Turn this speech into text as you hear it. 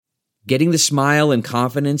Getting the smile and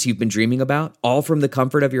confidence you've been dreaming about, all from the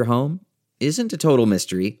comfort of your home, isn't a total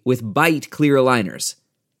mystery with Byte clear aligners.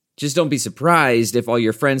 Just don't be surprised if all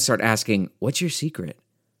your friends start asking, "What's your secret?"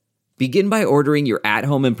 Begin by ordering your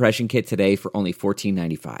at-home impression kit today for only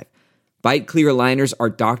 $14.95. Byte clear aligners are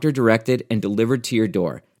doctor-directed and delivered to your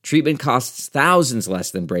door. Treatment costs thousands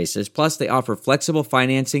less than braces, plus they offer flexible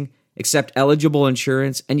financing, accept eligible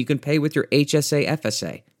insurance, and you can pay with your HSA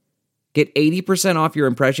FSA. Get 80% off your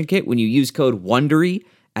impression kit when you use code WONDERY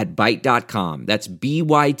at Byte.com. That's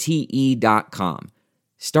BYTE.com.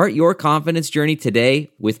 Start your confidence journey today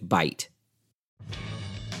with Byte.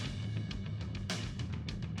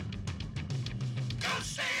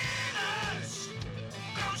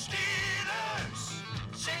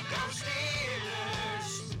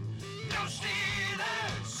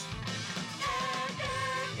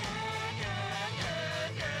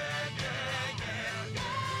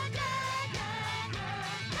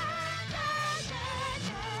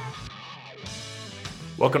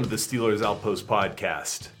 Welcome to the Steelers Outpost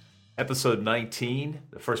Podcast, episode 19,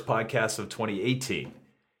 the first podcast of 2018.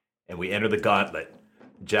 And we enter the gauntlet.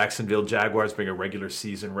 Jacksonville Jaguars bring a regular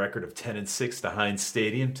season record of 10-6 to Heinz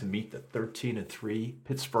Stadium to meet the 13-3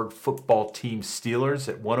 Pittsburgh football team Steelers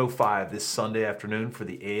at 1:05 this Sunday afternoon for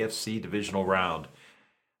the AFC divisional round.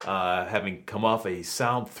 Having come off a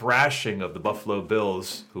sound thrashing of the Buffalo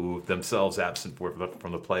Bills, who themselves absent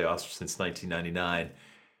from the playoffs since 1999,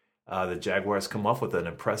 the Jaguars come off with an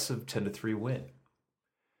impressive 10-3 win.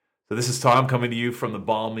 So this is Tom coming to you from the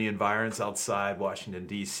balmy environs outside Washington,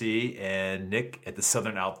 D.C., and Nick at the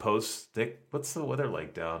Southern Outpost. Nick, what's the weather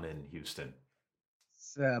like down in Houston?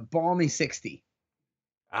 It's balmy 60.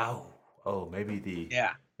 Oh, maybe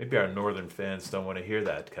our northern fans don't want to hear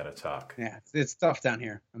that kind of talk. Yeah, it's tough down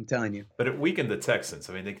here, I'm telling you. But it weakened the Texans.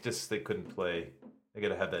 I mean, they couldn't play. They got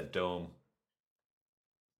to have that dome.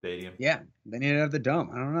 Stadium. Yeah, they need to have the dome.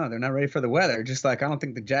 I don't know. They're not ready for the weather. Just like I don't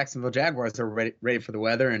think the Jacksonville Jaguars are ready for the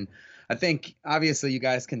weather. And I think, obviously, you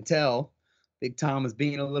guys can tell Big Tom was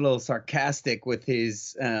being a little sarcastic with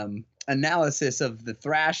his analysis of the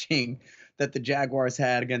thrashing that the Jaguars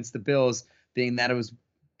had against the Bills, being that it was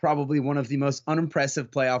probably one of the most unimpressive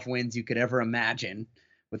playoff wins you could ever imagine,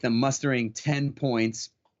 with them mustering 10 points,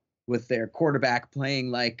 with their quarterback playing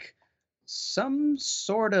like some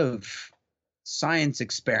sort of science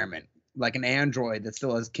experiment, like an android that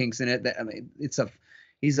still has kinks in it.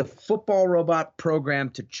 He's a football robot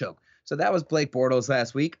programmed to choke. So that was Blake Bortles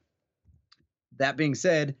last week. That being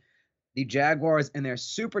said, the Jaguars and their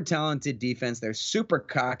super talented defense, their super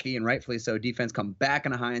cocky and rightfully so defense, come back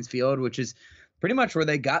in a Heinz Field, which is pretty much where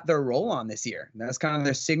they got their roll on this year. That's kind of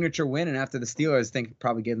their signature win. And after the Steelers, I think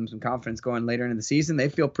probably gave them some confidence going later into the season. They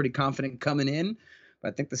feel pretty confident coming in, but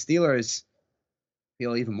I think the Steelers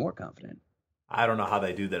feel even more confident. I don't know how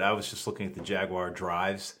they do that. I was just looking at the Jaguar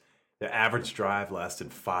drives. Their average drive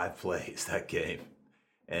lasted 5 plays that game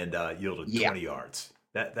and yielded 20 yards.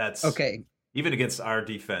 That's okay. Even against our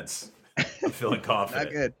defense, I'm feeling confident.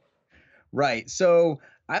 Not good. Right. So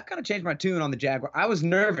I've kind of changed my tune on the Jaguars. I was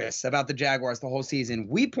nervous about the Jaguars the whole season.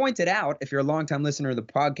 We pointed out, if you're a longtime listener of the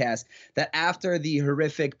podcast, that after the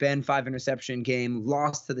horrific Ben 5 interception game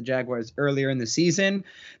lost to the Jaguars earlier in the season,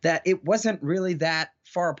 that it wasn't really that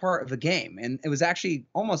far apart of a game. And it was actually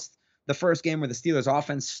almost the first game where the Steelers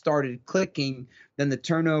offense started clicking. Then the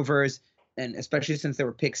turnovers, and especially since there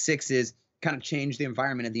were pick sixes, kind of changed the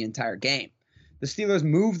environment of the entire game. The Steelers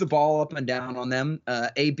moved the ball up and down on them.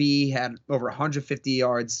 AB had over 150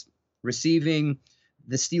 yards receiving.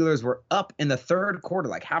 The Steelers were up in the third quarter,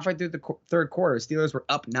 like halfway through the third quarter. Steelers were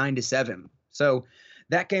up 9-7. So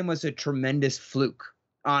that game was a tremendous fluke,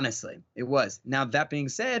 honestly. It was. Now, that being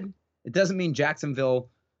said, it doesn't mean Jacksonville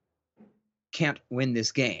can't win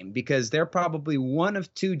this game, because they're probably one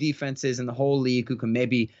of two defenses in the whole league who can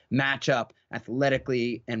maybe match up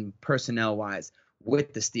athletically and personnel-wise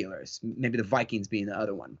with the Steelers, maybe the Vikings being the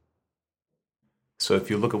other one. So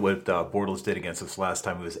if you look at what Bortles did against us last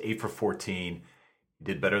time, it was 8 for 14. He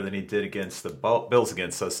did better than he did against the Bills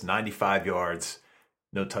against us, 95 yards,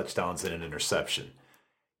 no touchdowns and an interception.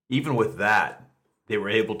 Even with that, they were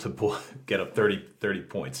able to get up 30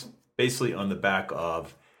 points, basically on the back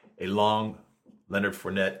of a long Leonard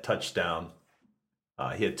Fournette touchdown.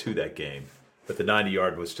 He had 2 that game, but the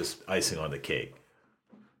 90-yard was just icing on the cake.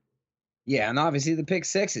 Yeah, and obviously the pick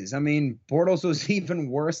sixes. I mean, Bortles was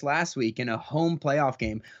even worse last week in a home playoff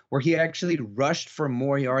game where he actually rushed for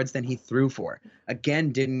more yards than he threw for.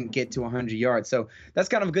 Again, didn't get to 100 yards. So that's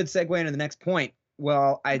kind of a good segue into the next point.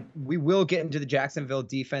 Well, we will get into the Jacksonville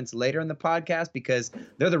defense later in the podcast because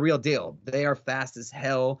they're the real deal. They are fast as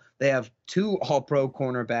hell. They have 2 all-pro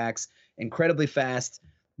cornerbacks, incredibly fast.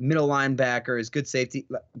 middle linebackers, good safety,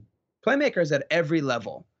 playmakers at every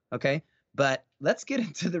level. Okay. But let's get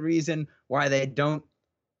into the reason why they don't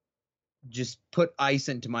just put ice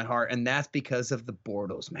into my heart. And that's because of the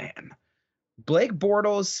Bortles, man. Blake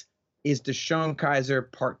Bortles is DeShone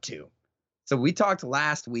Kizer part 2. So we talked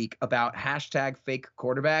last week about hashtag fake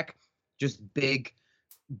quarterback, just big,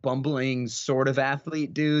 bumbling sort of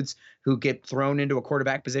athlete dudes who get thrown into a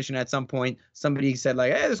quarterback position at some point. Somebody said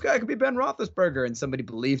like, hey, this guy could be Ben Roethlisberger, and somebody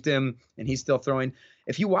believed him, and he's still throwing.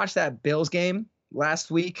 If you watched that Bills game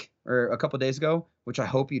last week or a couple days ago, which I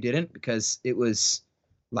hope you didn't, because it was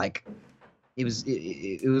like it was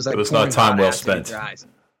like it was not time well spent.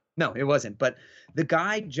 No, it wasn't. But the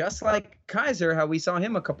guy, just like Kizer, how we saw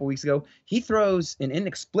him a couple weeks ago, he throws an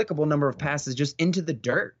inexplicable number of passes just into the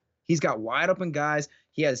dirt. He's got wide open guys.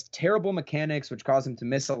 He has terrible mechanics, which cause him to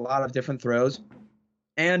miss a lot of different throws.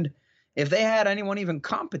 And if they had anyone even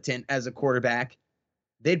competent as a quarterback,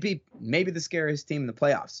 they'd be maybe the scariest team in the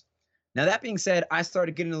playoffs. Now, that being said, I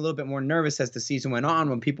started getting a little bit more nervous as the season went on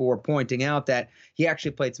when people were pointing out that he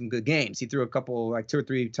actually played some good games. He threw a couple, like 2 or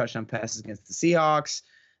 3 touchdown passes against the Seahawks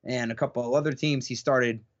and a couple of other teams. He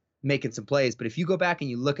started making some plays. But if you go back and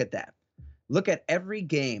you look at that, look at every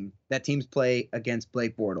game that teams play against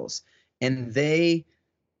Blake Bortles, and they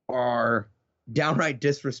are downright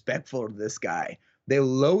disrespectful to this guy. They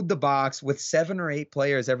load the box with 7 or 8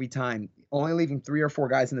 players every time, only leaving 3 or 4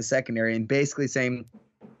 guys in the secondary and basically saying,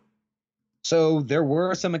 so there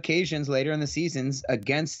were some occasions later in the seasons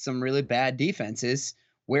against some really bad defenses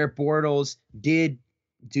where Bortles did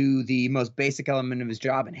do the most basic element of his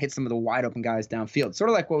job and hit some of the wide open guys downfield, sort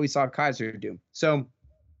of like what we saw Kizer do. So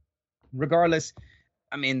regardless,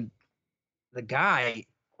 I mean, the guy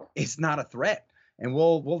is not a threat. And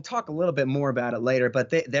we'll talk a little bit more about it later,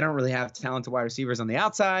 but they don't really have talented wide receivers on the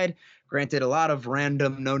outside. Granted, a lot of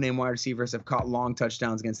random no-name wide receivers have caught long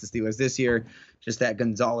touchdowns against the Steelers this year. Just that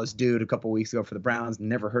Gonzalez dude a couple weeks ago for the Browns,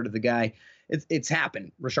 never heard of the guy. It's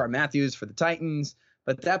happened. Rashard Matthews for the Titans.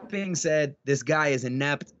 But that being said, this guy is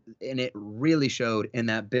inept, and it really showed in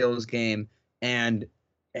that Bills game. And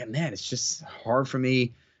man, it's just hard for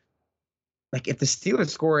me. Like, if the Steelers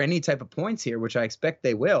score any type of points here, which I expect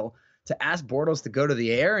they will, to ask Bortles to go to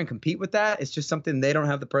the air and compete with that, it's just something they don't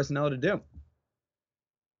have the personnel to do.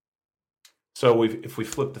 So if we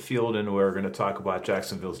flip the field and we're going to talk about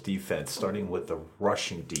Jacksonville's defense, starting with the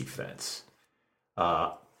rushing defense.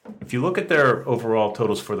 If you look at their overall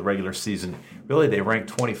totals for the regular season, really they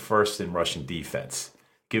ranked 21st in rushing defense,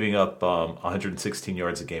 giving up 116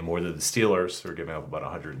 yards a game, more than the Steelers, who are giving up about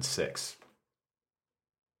 106.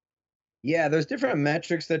 Yeah, there's different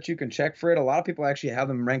metrics that you can check for it. A lot of people actually have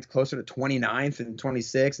them ranked closer to 29th and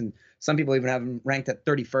 26th, and some people even have them ranked at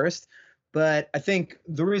 31st. But I think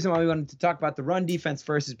the reason why we wanted to talk about the run defense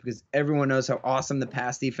first is because everyone knows how awesome the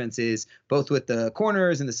pass defense is, both with the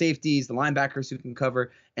corners and the safeties, the linebackers who can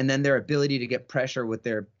cover, and then their ability to get pressure with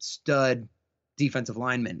their stud defensive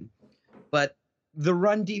linemen. But the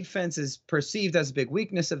run defense is perceived as a big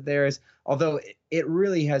weakness of theirs, although it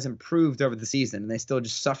really has improved over the season. And they still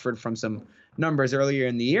just suffered from some numbers earlier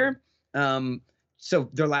in the year. So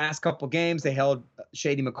their last couple games, they held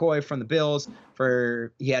Shady McCoy from the Bills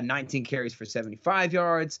he had 19 carries for 75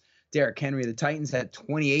 yards. Derrick Henry of the Titans had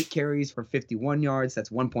 28 carries for 51 yards. That's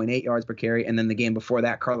 1.8 yards per carry. And then the game before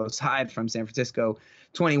that, Carlos Hyde from San Francisco,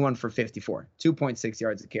 21 for 54, 2.6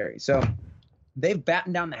 yards a carry. So they've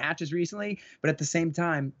battened down the hatches recently, but at the same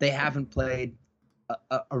time, they haven't played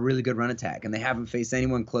a really good run attack, and they haven't faced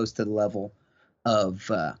anyone close to the level of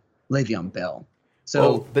Le'Veon Bell.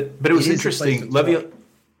 So, but it was interesting. Le'Veon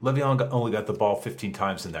only got the ball 15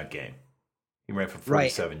 times in that game. He ran for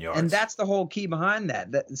 47 yards. And that's the whole key behind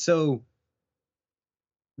that. So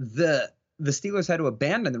the Steelers had to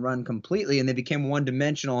abandon the run completely, and they became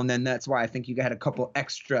one-dimensional, and then that's why I think you had a couple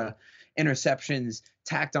extra interceptions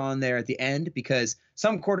tacked on there at the end, because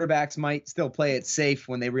some quarterbacks might still play it safe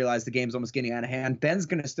when they realize the game's almost getting out of hand. Ben's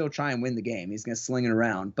going to still try and win the game. He's going to sling it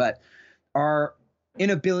around. But our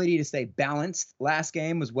inability to stay balanced last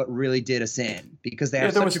game was what really did us in, because they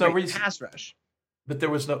have such a great pass rush. But there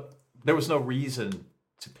was no reason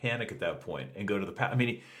to panic at that point and go to the pass. I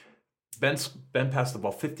mean, Ben passed the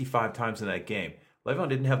ball 55 times in that game. Le'Veon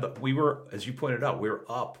didn't have we were, as you pointed out, we were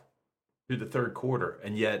up through the third quarter,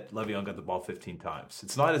 and yet Le'Veon got the ball 15 times.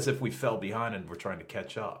 It's not as if we fell behind and we're trying to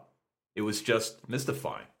catch up. It was just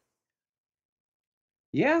mystifying.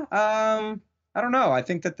 Yeah, I don't know. I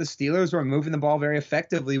think that the Steelers were moving the ball very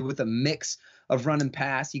effectively with a mix of run and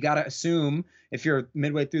pass. You got to assume if you're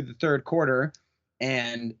midway through the third quarter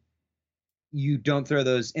and you don't throw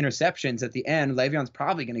those interceptions at the end, Le'Veon's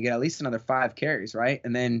probably going to get at least another 5 carries, right?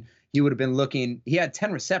 And then he would have been looking. He had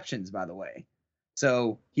 10 receptions, by the way.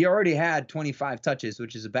 So he already had 25 touches,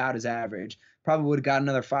 which is about his average. Probably would have got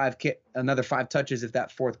another five touches if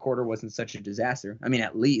that fourth quarter wasn't such a disaster. I mean,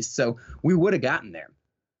 at least. So we would have gotten there.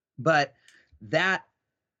 But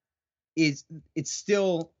it's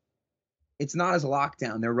not as locked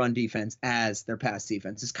down, their run defense, as their pass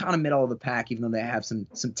defense. It's kind of middle of the pack, even though they have some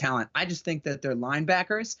talent. I just think that their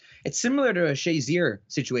linebackers, it's similar to a Shazier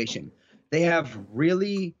situation. They have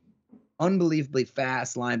really unbelievably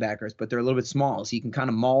fast linebackers, but they're a little bit small, so you can kind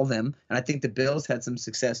of maul them. And I think the Bills had some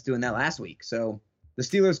success doing that last week. So the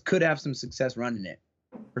Steelers could have some success running it,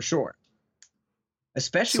 for sure.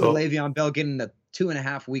 Especially with Le'Veon Bell getting the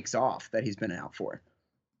 2.5 weeks off that he's been out for.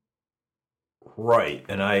 Right,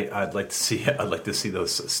 and I'd like to see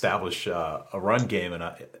those establish a run game. And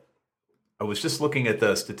I was just looking at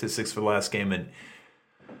the statistics for the last game, and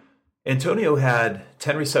Antonio had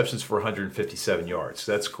 10 receptions for 157 yards.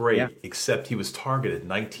 That's great, except he was targeted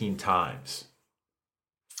 19 times.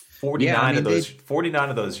 49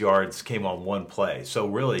 of those yards came on one play. So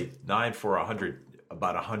really, 9 for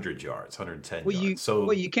 100 yards, 110 yards.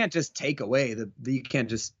 You can't just take away you can't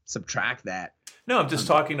just subtract that. No, I'm just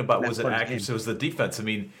talking about was it accurate? So it was the defense. I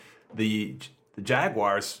mean, the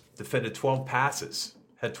Jaguars defended 12 passes,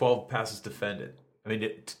 had 12 passes defended. I mean,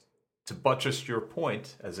 to buttress your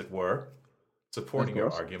point, as it were, supporting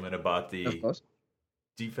your argument about the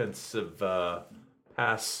defensive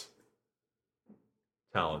pass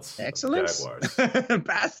talents excellence of the Jaguars.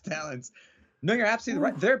 Pass talents. No, you're absolutely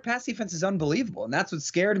right. Their pass defense is unbelievable, and that's what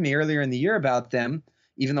scared me earlier in the year about them.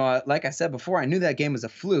 Even though, like I said before, I knew that game was a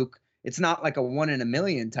fluke. It's not like a 1 in a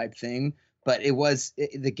million type thing, but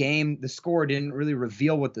the score didn't really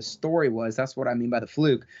reveal what the story was. That's what I mean by the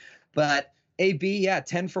fluke. But AB,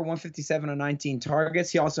 10 for 157 on 19 targets.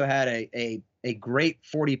 He also had a great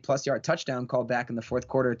 40-plus yard touchdown called back in the fourth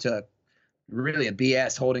quarter to really a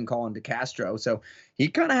BS holding call into Castro. So he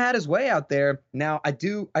kind of had his way out there. Now, I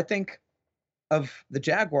think of the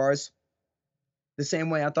Jaguars the same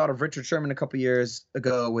way I thought of Richard Sherman a couple years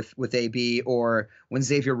ago with AB, or when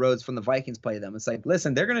Xavier Rhodes from the Vikings play them. It's like,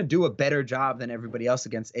 listen, they're going to do a better job than everybody else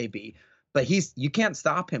against AB, but you can't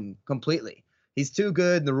stop him completely. He's too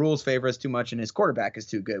good. The rules favor us too much, and his quarterback is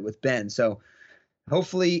too good with Ben. So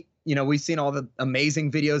hopefully, we've seen all the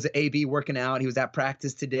amazing videos of AB working out. He was at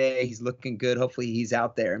practice today. He's looking good. Hopefully he's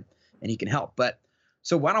out there and he can help. But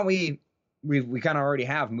so why don't we kind of already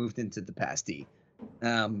have moved into the pass D.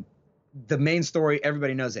 The main story,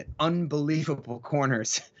 everybody knows it. Unbelievable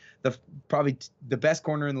corners. Probably the best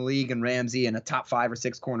corner in the league in Ramsey, and a top 5 or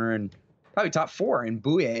 6 corner, and probably top 4 in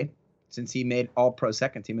Bouye, since he made all-pro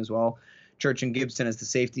second team as well. Church and Gibson as the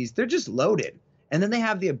safeties. They're just loaded. And then they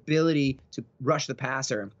have the ability to rush the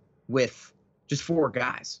passer with just 4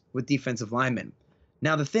 guys, with defensive linemen.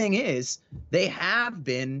 Now, the thing is, they have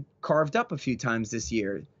been carved up a few times this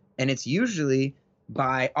year, and it's usually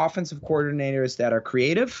by offensive coordinators that are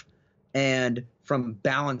creative and from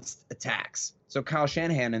balanced attacks. So Kyle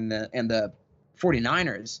Shanahan and the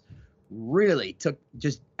 49ers really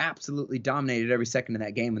just absolutely dominated every second of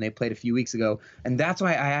that game when they played a few weeks ago. And that's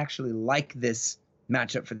why I actually like this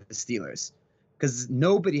matchup for the Steelers, because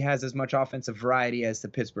nobody has as much offensive variety as the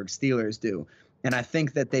Pittsburgh Steelers do. And I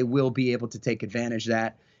think that they will be able to take advantage of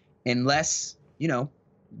that, unless,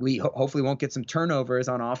 we hopefully won't get some turnovers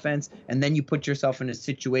on offense, and then you put yourself in a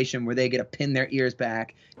situation where they get to pin their ears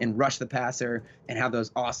back and rush the passer and have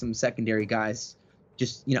those awesome secondary guys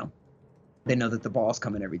just, they know that the ball's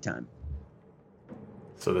coming every time.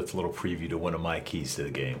 So that's a little preview to one of my keys to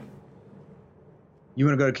the game. You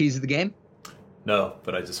want to go to keys to the game? No,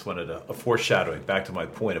 but I just wanted a foreshadowing back to my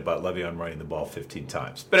point about Le'Veon running the ball 15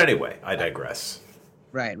 times. But anyway, I digress.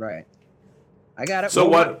 Right. I got it. So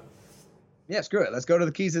what? Yeah, screw it. Let's go to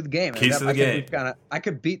the keys of the game. Keys of the game. I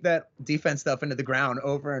could beat that defense stuff into the ground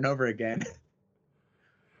over and over again.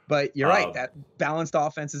 But you're right. That balanced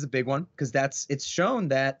offense is a big one, because it's shown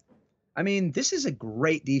that, this is a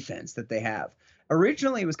great defense that they have.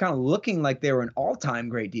 Originally, it was kind of looking like they were an all-time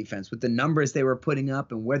great defense with the numbers they were putting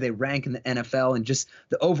up and where they rank in the NFL and just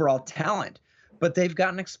the overall talent. But they've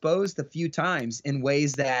gotten exposed a few times in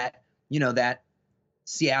ways that, that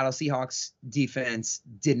Seattle Seahawks defense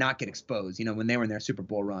did not get exposed, when they were in their Super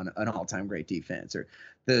Bowl run, an all-time great defense, or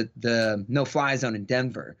the no-fly zone in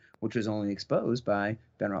Denver, which was only exposed by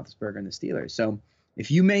Ben Roethlisberger and the Steelers. So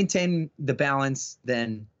if you maintain the balance,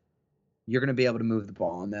 then you're going to be able to move the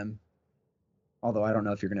ball on them. Although I don't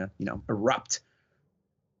know if you're going to, erupt.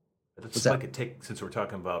 It's like since we're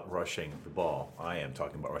talking about rushing the ball, I am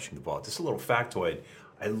talking about rushing the ball. Just a little factoid.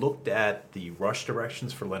 I looked at the rush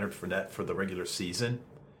directions for Leonard Fournette for the regular season.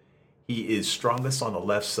 he is strongest on the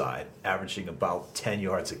left side, averaging about 10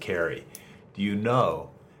 yards a carry. Do you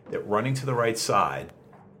know that running to the right side,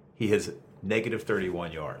 he has negative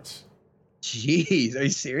 31 yards? Jeez, are you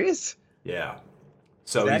serious? Yeah.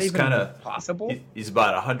 So Is that he's even kind of possible? He's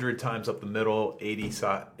about 100 times up the middle, 80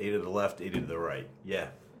 to the left, 80 to the right. Yeah.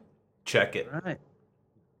 Check it. All right.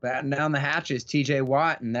 Batten down the hatches, TJ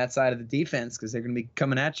Watt and that side of the defense, because they're going to be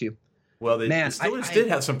coming at you. Well, the Steelers did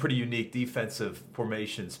have some pretty unique defensive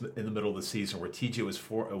formations in the middle of the season where TJ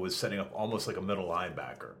was setting up almost like a middle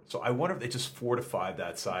linebacker. So I wonder if they just fortified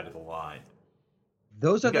that side of the line.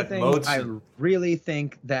 Those are the things I really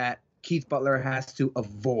think that Keith Butler has to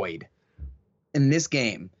avoid in this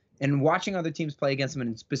game. And watching other teams play against them,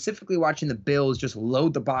 and specifically watching the Bills just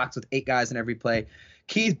load the box with 8 guys in every play.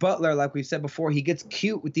 Keith Butler, like we've said before, he gets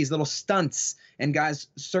cute with these little stunts and guys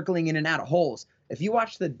circling in and out of holes. If you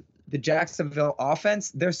watch the Jacksonville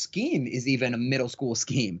offense, their scheme is even a middle school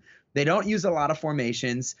scheme. They don't use a lot of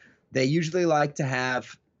formations. They usually like to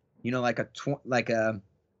have, they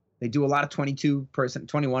do a lot of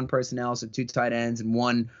 21 personnel, so 2 tight ends and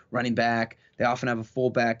 1 running back. They often have a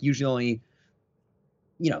fullback, usually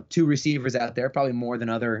only, 2 receivers out there, probably more than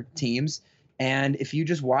other teams. And if you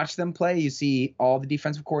just watch them play, you see all the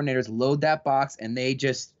defensive coordinators load that box, and they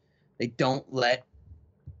don't let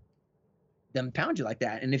them pound you like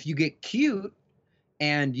that. And if you get cute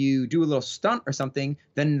and you do a little stunt or something,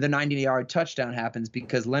 then the 90-yard touchdown happens,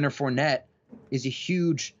 because Leonard Fournette is a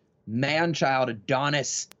huge man-child,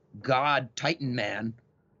 Adonis, God, Titan man,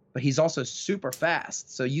 but he's also super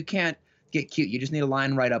fast. So you can't get cute. You just need to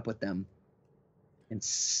line right up with them and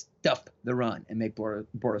stuff the run and make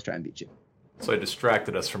Bortles try and beat you. So I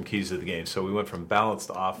distracted us from keys of the game. So we went from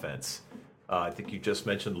balanced offense. I think you just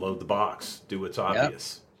mentioned load the box, do what's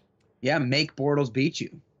obvious. Yeah, make Bortles beat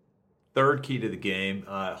you. Third key to the game,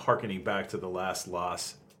 hearkening back to the last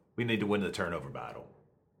loss, we need to win the turnover battle.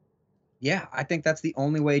 Yeah, I think that's the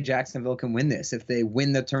only way Jacksonville can win this. If they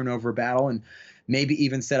win the turnover battle and maybe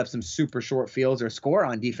even set up some super short fields or score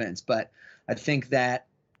on defense. But I think that,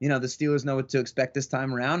 the Steelers know what to expect this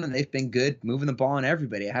time around, and they've been good moving the ball on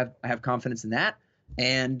everybody. I have confidence in that.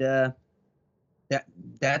 And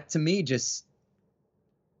that to me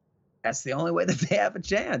that's the only way that they have a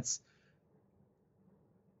chance.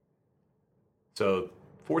 So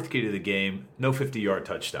fourth key to the game, no 50-yard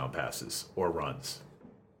touchdown passes or runs.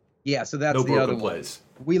 Yeah, so that's no the other plays.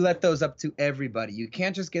 One. We let those up to everybody. You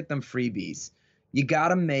can't just get them freebies. You got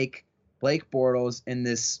to make Blake Bortles in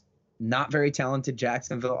this not very talented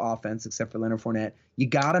Jacksonville offense, except for Leonard Fournette, you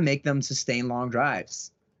got to make them sustain long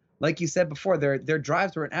drives. Like you said before, their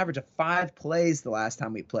drives were an average of 5 plays the last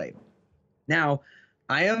time we played. Now,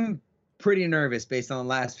 I am pretty nervous based on the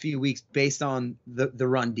last few weeks, based on the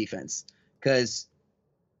run defense, because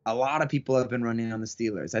a lot of people have been running on the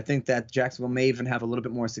Steelers. I think that Jacksonville may even have a little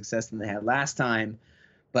bit more success than they had last time.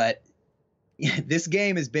 But this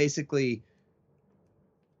game is basically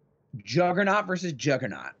juggernaut versus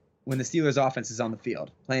juggernaut when the Steelers offense is on the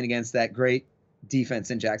field, playing against that great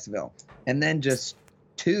defense in Jacksonville. And then just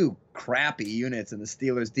 2 crappy units in the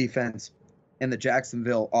Steelers defense and the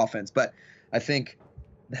Jacksonville offense. But I think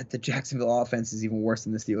that the Jacksonville offense is even worse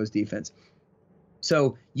than the Steelers defense.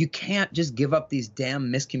 So you can't just give up these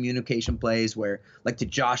damn miscommunication plays where, like to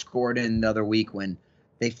Josh Gordon the other week, when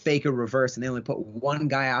they fake a reverse and they only put 1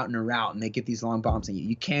 guy out in a route and they get these long bombs. And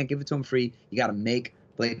you can't give it to him free. You got to make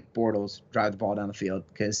Blake Bortles drive the ball down the field,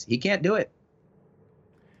 because he can't do it.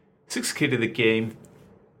 6th key to the game,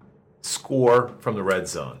 score from the red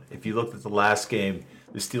zone. If you looked at the last game,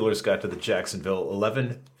 the Steelers got to the Jacksonville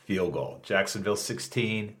 11, field goal. Jacksonville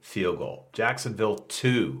 16, field goal. Jacksonville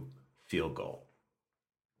 2, field goal.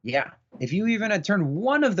 Yeah. If you even had turned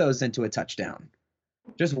one of those into a touchdown,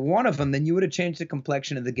 just one of them, then you would have changed the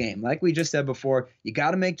complexion of the game. Like we just said before, you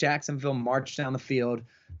got to make Jacksonville march down the field.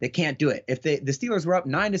 They can't do it. If the Steelers were up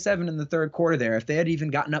 9-7 in the third quarter there, if they had even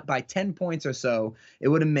gotten up by 10 points or so, it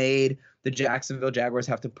would have made the Jacksonville Jaguars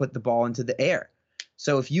have to put the ball into the air.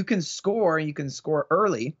 So if you can score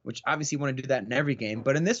early, which obviously you want to do that in every game,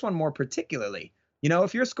 but in this one more particularly,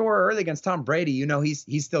 if you're a scorer early against Tom Brady,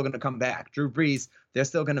 he's still going to come back. Drew Brees, they're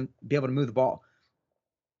still going to be able to move the ball.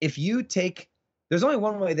 There's only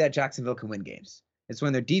one way that Jacksonville can win games. It's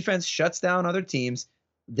when their defense shuts down other teams.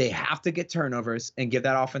 They have to get turnovers and give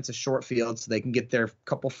that offense a short field so they can get their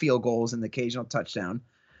couple field goals and the occasional touchdown.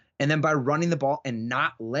 And then by running the ball and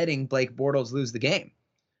not letting Blake Bortles lose the game.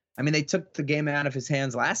 I mean, they took the game out of his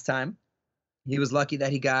hands last time. He was lucky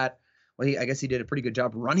that I guess he did a pretty good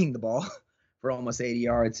job running the ball for almost 80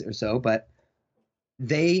 yards or so, but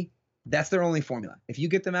that's their only formula. If you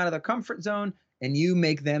get them out of their comfort zone, and you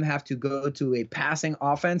make them have to go to a passing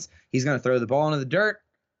offense, he's going to throw the ball into the dirt,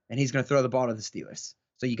 and he's going to throw the ball to the Steelers.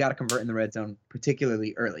 So you got to convert in the red zone,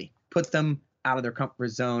 particularly early. Put them out of their comfort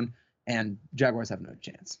zone, and Jaguars have no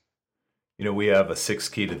chance. You know, we have a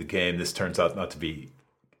 6th key to the game. This turns out not to be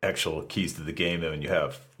actual keys to the game, and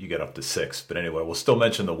you get up to 6. But anyway, we'll still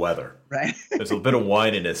mention the weather. Right. There's a bit of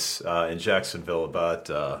whininess in Jacksonville about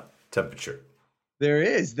temperature. There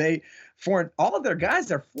is. For all of their guys,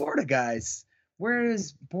 they're Florida guys. Where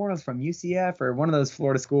is Bortles from? UCF or one of those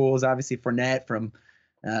Florida schools? Obviously, Fournette from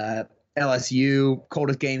LSU.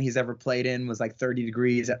 Coldest game he's ever played in was like 30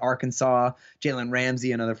 degrees at Arkansas. Jalen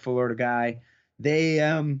Ramsey, another Florida guy.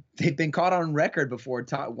 They've been caught on record before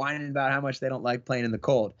whining about how much they don't like playing in the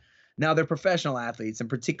cold. Now they're professional athletes, and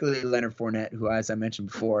particularly Leonard Fournette, who, as I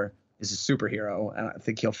mentioned before, is a superhero. And I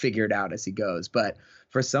think he'll figure it out as he goes. But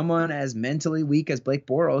for someone as mentally weak as Blake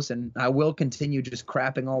Bortles, and I will continue just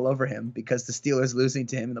crapping all over him because the Steelers losing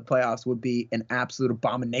to him in the playoffs would be an absolute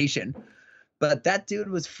abomination. But that dude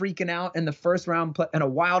was freaking out in the first round in a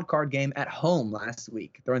wild card game at home last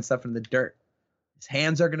week, throwing stuff in the dirt. His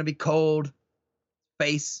hands are going to be cold.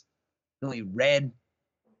 Face really red.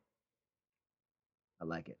 I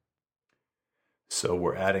like it. So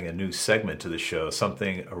we're adding a new segment to the show,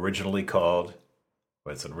 something originally called,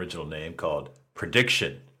 well, it's an original name called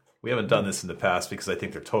Prediction. We haven't done this in the past because I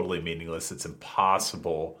think they're totally meaningless. It's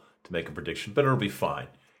impossible to make a prediction, but it'll be fine.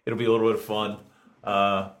 It'll be a little bit of fun.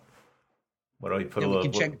 Why don't we put we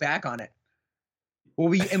can check back on it. Well,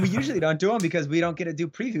 we usually don't do them because we don't get to do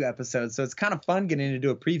preview episodes. So it's kind of fun getting to do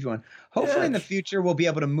a preview one. Hopefully in the future, we'll be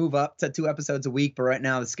able to move up to 2 episodes a week. But right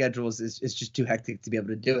now the schedule is just too hectic to be able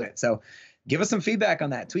to do it. So give us some feedback on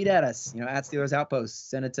that. Tweet at us, at Steelers Outpost.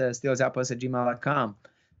 Send it to SteelersOutpost@gmail.com.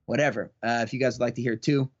 Whatever. If you guys would like to hear it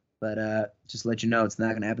too. But just to let you know, it's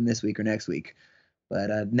not going to happen this week or next week.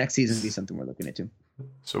 But next season will be something we're looking into.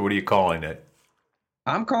 So what are you calling it?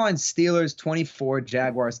 I'm calling Steelers 24,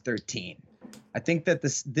 Jaguars 13. I think that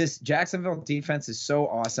this Jacksonville defense is so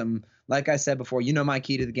awesome. Like I said before, my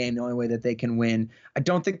key to the game, the only way that they can win. I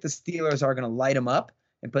don't think the Steelers are going to light them up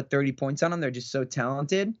and put 30 points on them. They're just so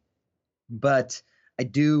talented. But I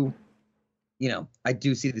do see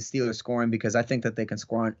the Steelers scoring because I think that they can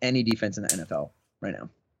score on any defense in the NFL right now.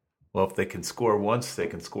 Well, if they can score once, they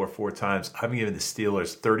can score 4 times. I'm giving the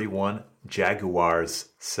Steelers 31,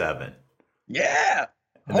 Jaguars 7. Yeah.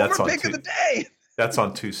 Homer pick of the day. That's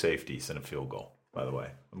on 2 safeties and a field goal, by the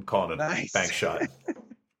way. I'm calling it a bank shot.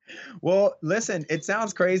 Well, listen, it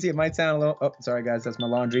sounds crazy. It might sound a little – oh, sorry, guys. That's my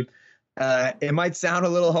laundry. It might sound a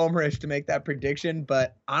little homerish to make that prediction,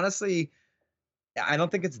 but honestly, I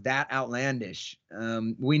don't think it's that outlandish.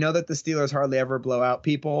 We know that the Steelers hardly ever blow out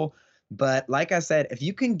people, but like I said, if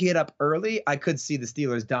you can get up early, I could see the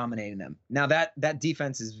Steelers dominating them. Now, that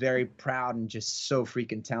defense is very proud and just so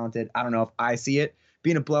freaking talented. I don't know if I see it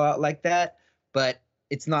being a blowout like that, but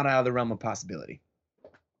it's not out of the realm of possibility.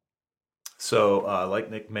 So, like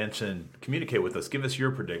Nick mentioned, communicate with us. Give us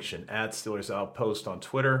your prediction at Steelers Outpost on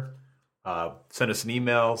Twitter. Send us an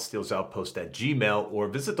email, SteelersOutpost@gmail.com, or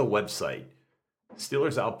visit the website,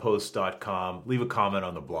 SteelersOutpost.com. Leave a comment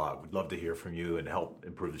on the blog. We'd love to hear from you and help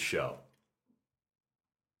improve the show.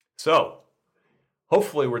 So,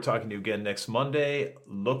 hopefully we're talking to you again next Monday,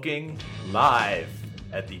 looking live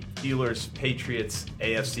at the Steelers-Patriots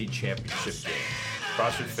AFC Championship game.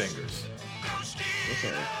 Cross your fingers.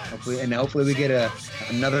 Okay. Hopefully we get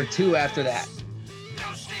another 2 after that.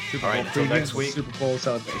 All right, until next week. Super Bowl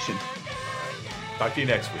celebration. Talk to you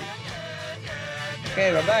next week.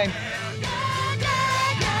 Okay, bye-bye.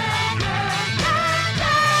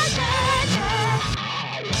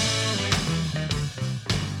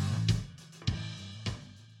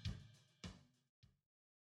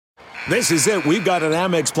 This is it. We've got an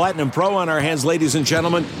Amex Platinum Pro on our hands, ladies and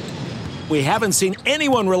gentlemen. We haven't seen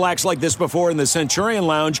anyone relax like this before in the Centurion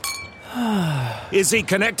Lounge. Is he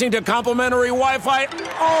connecting to complimentary Wi-Fi?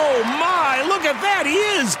 Oh, my. Look at that. He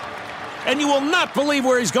is. And you will not believe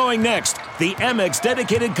where he's going next. The Amex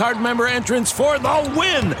dedicated card member entrance for the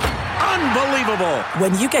win. Unbelievable.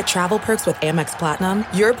 When you get travel perks with Amex Platinum,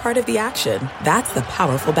 you're part of the action. That's the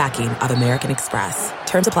powerful backing of American Express.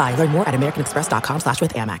 Terms apply. Learn more at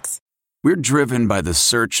americanexpress.com/withAmex. We're driven by the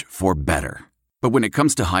search for better. But when it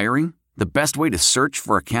comes to hiring, the best way to search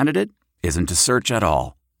for a candidate isn't to search at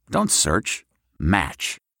all. Don't search.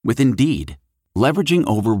 Match with Indeed. Leveraging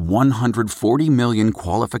over 140 million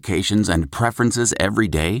qualifications and preferences every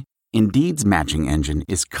day, Indeed's matching engine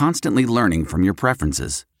is constantly learning from your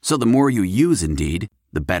preferences. So the more you use Indeed,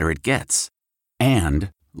 the better it gets.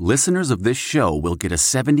 And listeners of this show will get a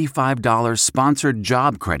 $75 sponsored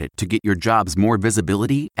job credit to get your jobs more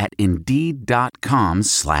visibility at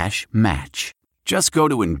Indeed.com/match. Just go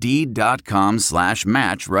to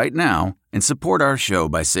Indeed.com/match right now and support our show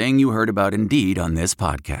by saying you heard about Indeed on this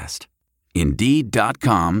podcast.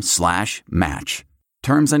 Indeed.com/match.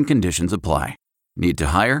 Terms and conditions apply. Need to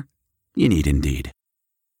hire? You need Indeed.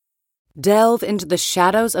 Delve into the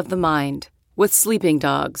shadows of the mind with Sleeping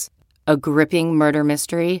Dogs, a gripping murder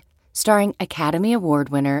mystery starring Academy Award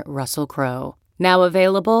winner Russell Crowe. Now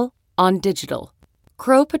available on digital.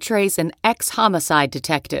 Crowe portrays an ex-homicide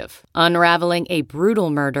detective unraveling a brutal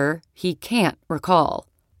murder he can't recall.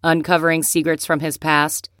 Uncovering secrets from his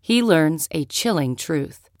past, he learns a chilling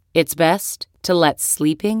truth. It's best to let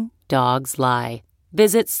sleeping dogs lie.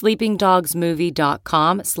 Visit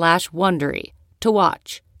sleepingdogsmovie.com/Wondery to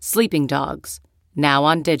watch Sleeping Dogs, now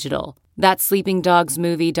on digital. That's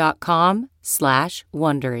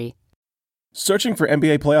sleepingdogsmovie.com/Wondery. Searching for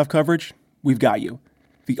NBA playoff coverage? We've got you.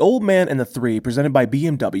 The Old Man and the Three, presented by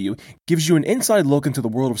BMW, gives you an inside look into the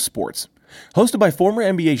world of sports. Hosted by former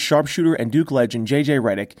NBA sharpshooter and Duke legend J.J.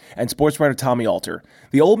 Redick and sports writer Tommy Alter,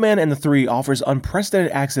 The Old Man and the Three offers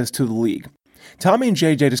unprecedented access to the league. Tommy and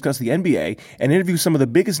JJ discuss the NBA and interview some of the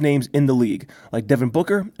biggest names in the league, like Devin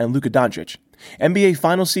Booker and Luka Doncic. NBA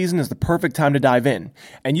final season is the perfect time to dive in,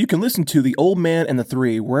 and you can listen to The Old Man and the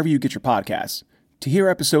Three wherever you get your podcasts. To hear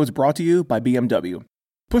episodes brought to you by BMW.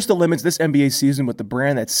 Push the limits this NBA season with the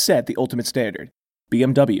brand that set the ultimate standard.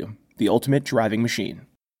 BMW, the ultimate driving machine.